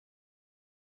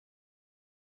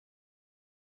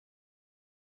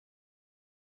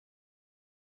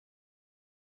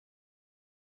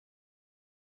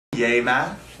Yay,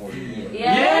 math? Yay,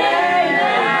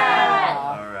 math!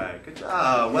 All right, good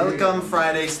job. Welcome,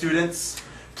 Friday students.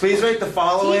 Please write the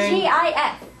following.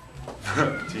 TGIF.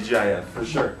 TGIF, for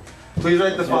sure. Please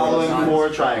write the following 4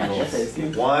 triangles.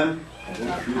 1,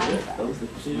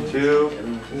 2,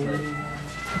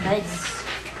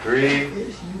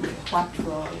 3,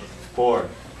 4.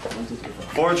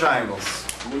 4 triangles.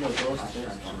 Do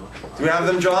we have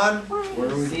them drawn?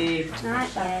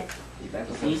 Not yet.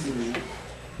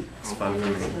 It's fun for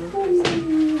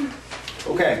me.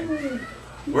 Okay.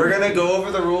 We're going to go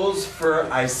over the rules for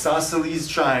isosceles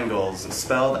triangles,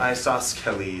 spelled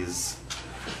isosceles.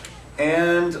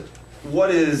 And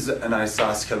what is an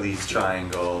isosceles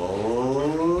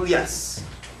triangle? Yes.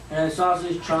 An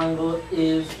isosceles triangle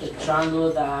is a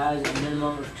triangle that has a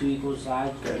minimum of 2 equal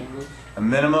sides or angles. A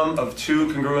minimum of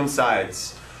 2 congruent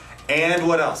sides. And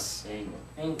what else?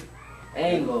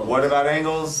 Angle. What about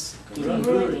angles?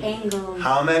 Congruent angles.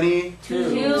 How many?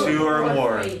 2. 2 or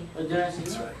more.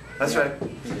 That's right. That's right.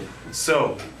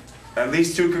 So, at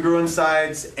least 2 congruent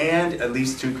sides and at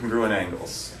least 2 congruent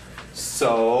angles.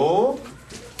 So,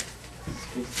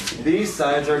 these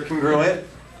sides are congruent.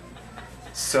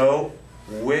 So,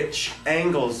 which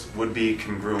angles would be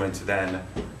congruent then?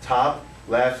 Top,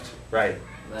 left, right.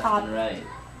 Left and right.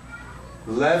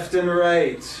 Left and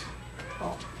right.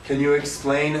 Can you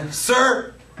explain,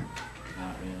 sir?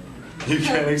 Not really. You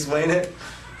can't explain it?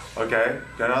 Okay.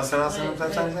 Anything else?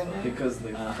 Because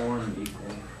they form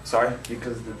equal. Sorry?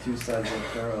 Because the 2 sides are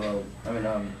parallel,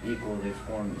 equal, they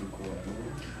form equal.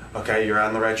 Okay, you're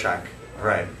on the right track. All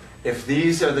right. If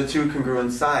these are the 2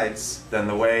 congruent sides, then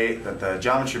the way that the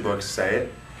geometry books say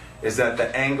it is that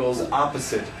the angles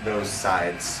opposite those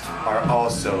sides are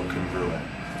also congruent.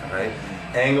 All right?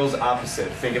 Angles opposite.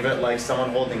 Think of it like someone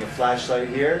holding a flashlight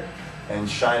here and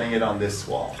shining it on this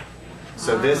wall.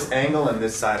 So this angle and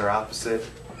this side are opposite.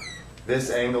 This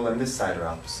angle and this side are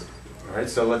opposite. All right,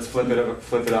 so let's flip it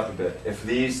up a bit. If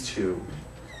these 2,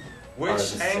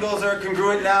 which angles are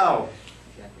congruent now?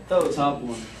 The top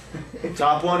one.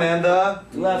 Top one and the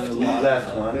Left one.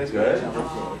 Left one. Good.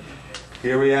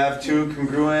 Here we have 2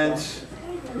 congruent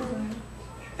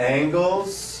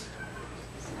angles.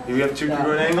 Here we have 2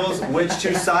 congruent angles. Which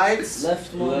 2 sides?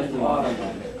 Left one and the bottom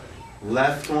one.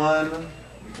 Left one,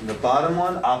 the bottom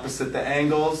one, opposite the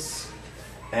angles.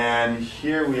 And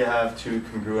here we have 2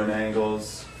 congruent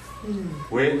angles.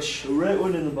 Which? The right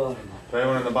one and the bottom one. Right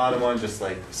one and the bottom one, just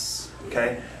like this.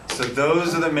 Okay? So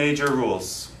those are the major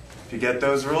rules. If you get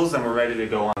those rules, then we're ready to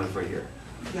go on for here.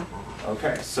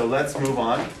 Okay, so let's move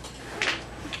on.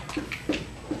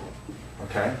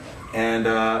 Okay, and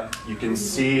you can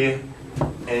see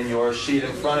in your sheet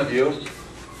in front of you.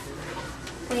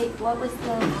 Wait, what was the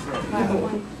last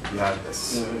one? You have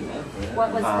this.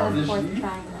 What was the 4th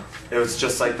triangle? It was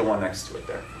just like the one next to it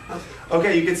there.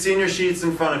 Okay, you can see in your sheets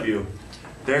in front of you.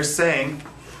 They're saying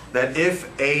that if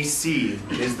AC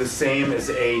is the same as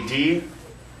AD,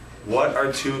 what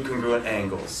are 2 congruent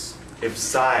angles? If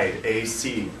side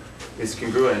AC is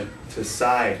congruent to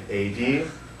side AD,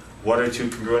 what are 2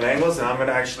 congruent angles? And I'm going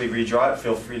to actually redraw it.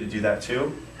 Feel free to do that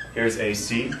too. Here's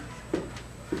AC.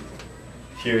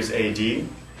 Here's AD.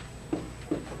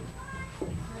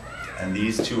 And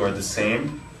these 2 are the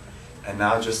same. And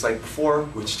now, just like before,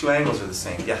 which 2 angles are the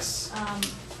same? Yes?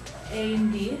 A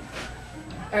and D?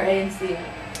 Or A and C?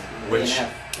 Which?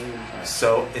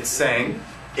 So it's saying,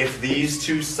 if these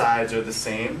 2 sides are the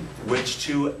same, which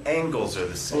 2 angles are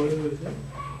the same?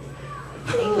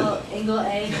 Angle A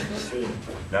and angle C.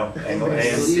 No, angle A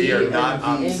and C are not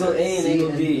opposite. Angle A and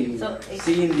angle D. So,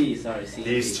 C and D, sorry. C and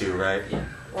These D. 2, right? Yeah.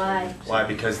 why? Why?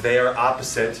 Because they are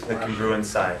opposite the congruent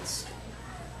sides.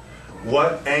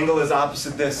 What angle is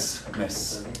opposite this,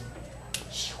 miss?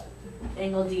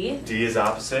 Angle D? D is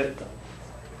opposite.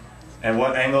 And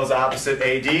what angle is opposite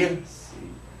AD?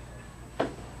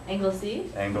 Angle C?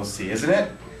 Angle C, isn't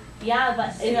it? Yeah,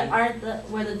 but aren't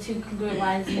where the 2 congruent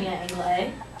lines meet at angle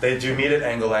A? They do meet at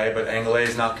angle A, but angle A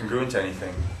is not congruent to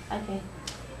anything. Okay.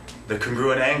 The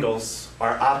congruent angles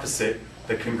are opposite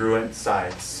the congruent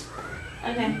sides.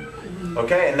 Okay.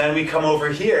 Okay, and then we come over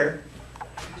here,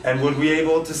 and would we be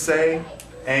able to say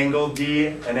angle D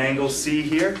and angle C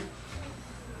here?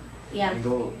 Yeah.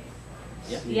 Angle.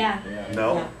 Yeah.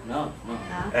 No. No.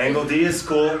 Angle D is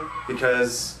cool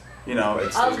because, you know,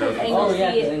 it's Oh, there's no. because angle Oh,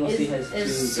 yeah, C 'cause angle C has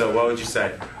is So what would you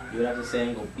say? You would have to say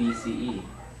angle BCE.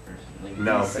 Like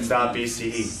No, BCD. it's not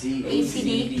BCE.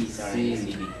 ACD. Sorry,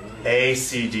 ACD.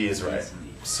 ACD is right.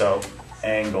 So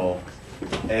angle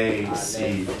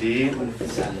ACD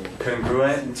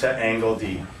congruent to angle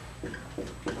D.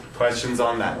 Questions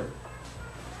on that?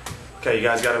 Okay, you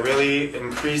guys got to really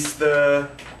increase the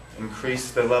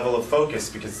increase the level of focus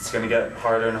because it's going to get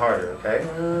harder and harder, okay?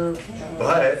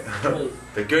 But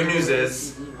the good news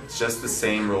is it's just the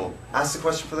same rule. Ask the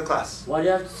question for the class. Why do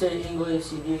you have to say angle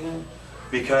ACD again?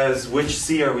 Because which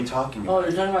C are we talking Oh, about?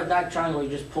 you're talking about that triangle, you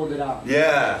just pulled it out.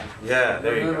 Yeah,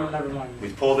 there you go. Never mind. We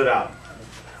pulled it out.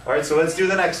 All right, so let's do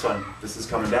the next one. This is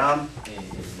coming down.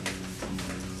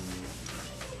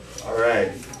 All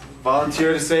right.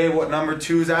 Volunteer to say what number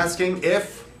 2 is asking.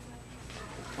 If.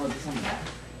 Oh, this one back.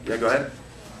 Yeah, go ahead.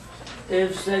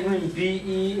 If segment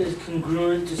BE is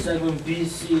congruent to segment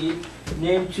BC,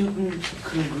 name 2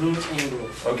 congruent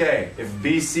angles. Okay, if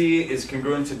BC is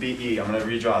congruent to BE, I'm going to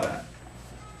redraw that.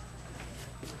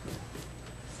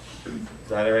 Is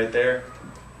that it right there?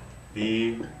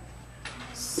 B,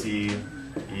 C,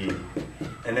 E.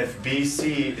 And if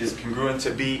BC is congruent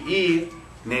to BE,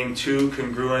 name 2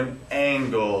 congruent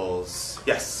angles.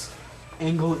 Yes?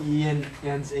 Angle E and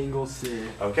angle C.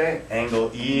 Okay,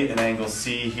 angle E and angle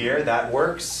C here, that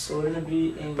works. So we're going to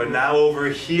be angle. But now over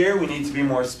here, we need to be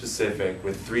more specific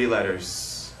with 3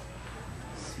 letters.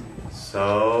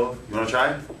 So, you want to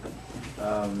try?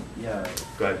 Yeah.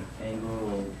 Go ahead.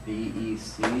 Angle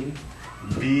BEC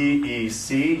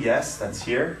BEC, yes, that's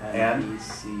here. And?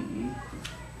 BCE.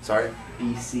 Sorry?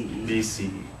 BCE.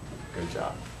 BCE. Good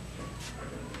job.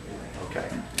 Okay.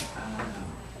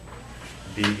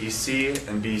 BEC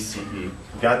and BCE.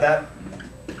 Got that?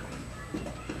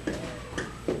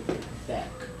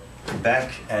 Back.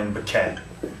 Beck and Beckett.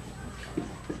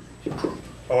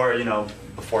 Or,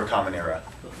 before Common Era.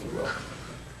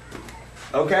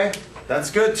 Okay, that's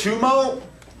good. 2 more.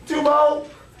 2 more.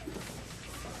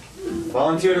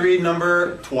 Volunteer to read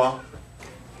number 3.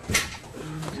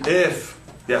 If,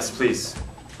 yes, please.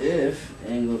 If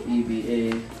angle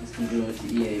EBA is congruent to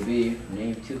EAB,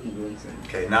 name 2 congruent angles.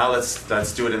 Okay, now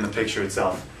let's do it in the picture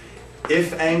itself.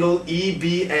 If angle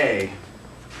EBA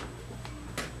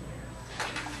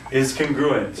is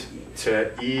congruent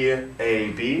to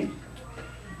EAB,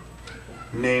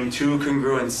 name 2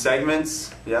 congruent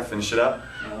segments. Yeah, finish it up.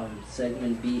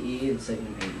 Segment BE and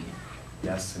segment AE.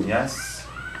 Yes and yes.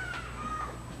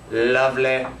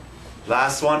 Lovely.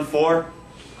 Last one, 4.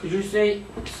 Could you say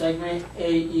segment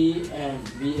AE and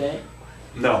BA?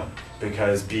 No,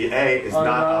 because BA is Or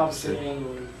not the opposite.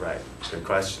 angles? Right, good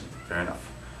question. Fair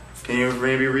enough. Can you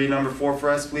maybe read number 4 for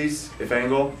us, please? If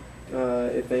angle.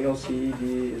 If angle CED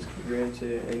is congruent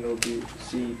to angle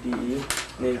CDE,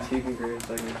 name 2 congruent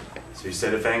segments. So you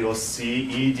said if angle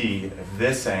CED, if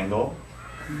this angle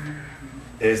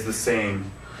is the same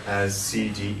as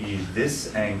CDE,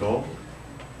 this angle,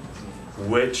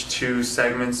 which 2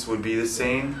 segments would be the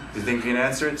same? Do you think you can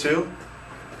answer it too?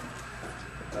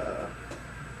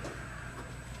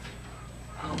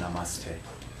 Namaste.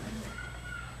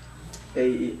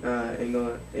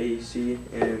 Angle AEC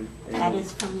and That angle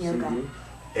is from yoga. CD.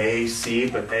 AC,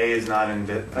 but A is not in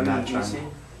that EC.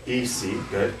 triangle. EC,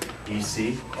 good.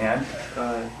 EC, and?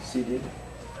 CD.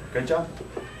 Good job.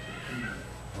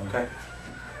 Okay.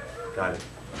 Got it.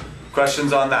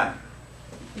 Questions on that?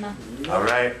 No. All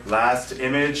right, last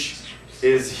image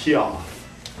is here.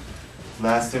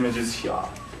 Last image is here.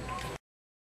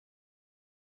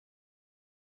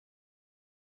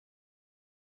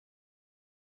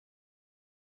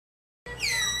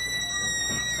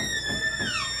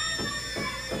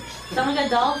 Sound like a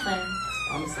dolphin.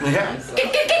 I'm sorry. Yeah.